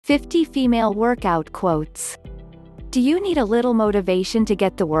50 female workout quotes. Do you need a little motivation to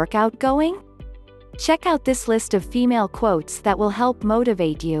get the workout going? Check out this list of female quotes that will help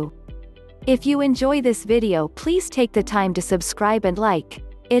motivate you. If you enjoy this video, please take the time to subscribe and like.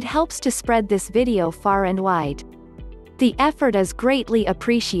 It helps to spread this video far and wide. The effort is greatly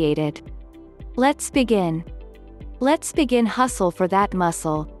appreciated. Let's begin. Let's begin. Hustle for that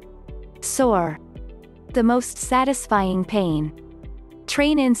muscle. Sore. The most satisfying pain.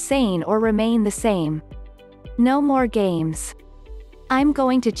 Train insane or remain the same. No more games. I'm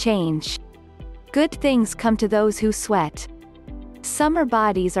going to change. Good things come to those who sweat. Summer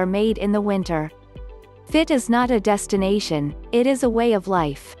bodies are made in the winter. Fit is not a destination, it is a way of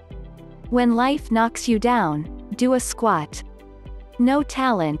life. When life knocks you down, do a squat. No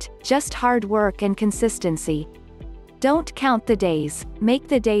talent, just hard work and consistency. Don't count the days, make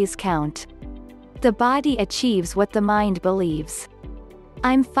the days count. The body achieves what the mind believes.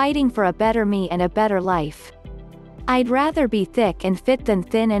 I'm fighting for a better me and a better life. I'd rather be thick and fit than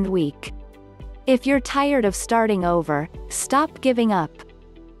thin and weak. If you're tired of starting over, stop giving up.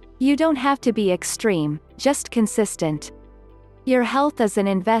 You don't have to be extreme, just consistent. Your health is an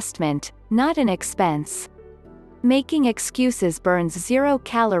investment, not an expense. Making excuses burns 0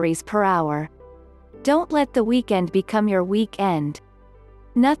 calories per hour. Don't let the weekend become your weekend.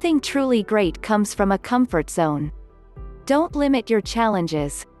 Nothing truly great comes from a comfort zone. Don't limit your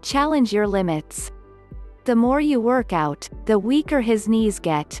challenges, challenge your limits. The more you work out, the weaker his knees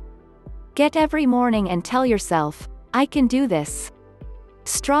get. Get every morning and tell yourself, I can do this.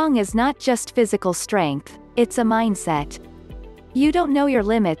 Strong is not just physical strength, it's a mindset. You don't know your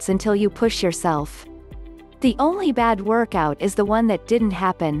limits until you push yourself. The only bad workout is the one that didn't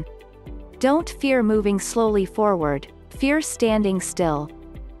happen. Don't fear moving slowly forward, fear standing still.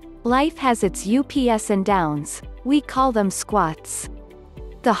 Life has its ups and downs, we call them squats.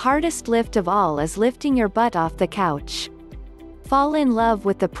 The hardest lift of all is lifting your butt off the couch. Fall in love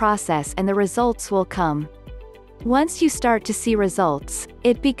with the process and the results will come. Once you start to see results,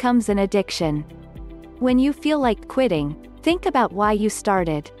 it becomes an addiction. When you feel like quitting, think about why you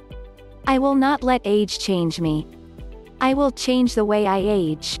started. I will not let age change me. I will change the way I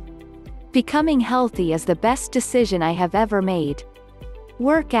age. Becoming healthy is the best decision I have ever made.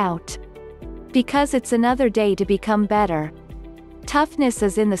 Work out. Because it's another day to become better. Toughness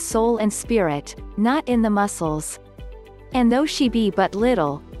is in the soul and spirit, not in the muscles. And though she be but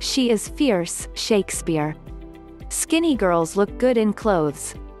little, she is fierce, Shakespeare. Skinny girls look good in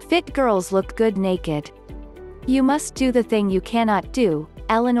clothes, fit girls look good naked. You must do the thing you cannot do,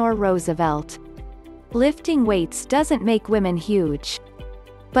 Eleanor Roosevelt. Lifting weights doesn't make women huge.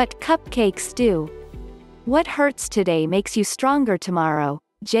 But cupcakes do. What hurts today makes you stronger tomorrow,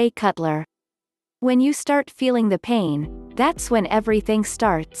 Jay Cutler. When you start feeling the pain, that's when everything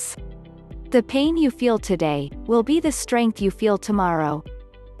starts. The pain you feel today will be the strength you feel tomorrow.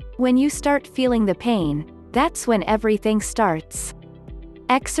 When you start feeling the pain, that's when everything starts.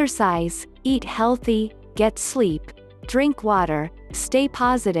 Exercise, eat healthy, get sleep, drink water, stay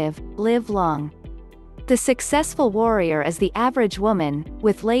positive, live long. The successful warrior is the average woman,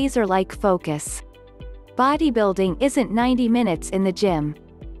 with laser-like focus. Bodybuilding isn't 90 minutes in the gym.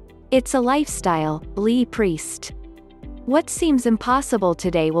 It's a lifestyle, Lee Priest. What seems impossible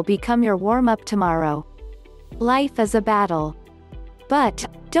today will become your warm-up tomorrow. Life is a battle. But,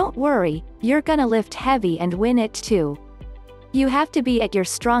 don't worry, you're gonna lift heavy and win it too. You have to be at your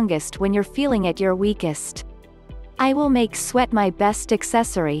strongest when you're feeling at your weakest. I will make sweat my best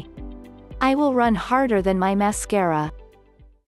accessory. I will run harder than my mascara.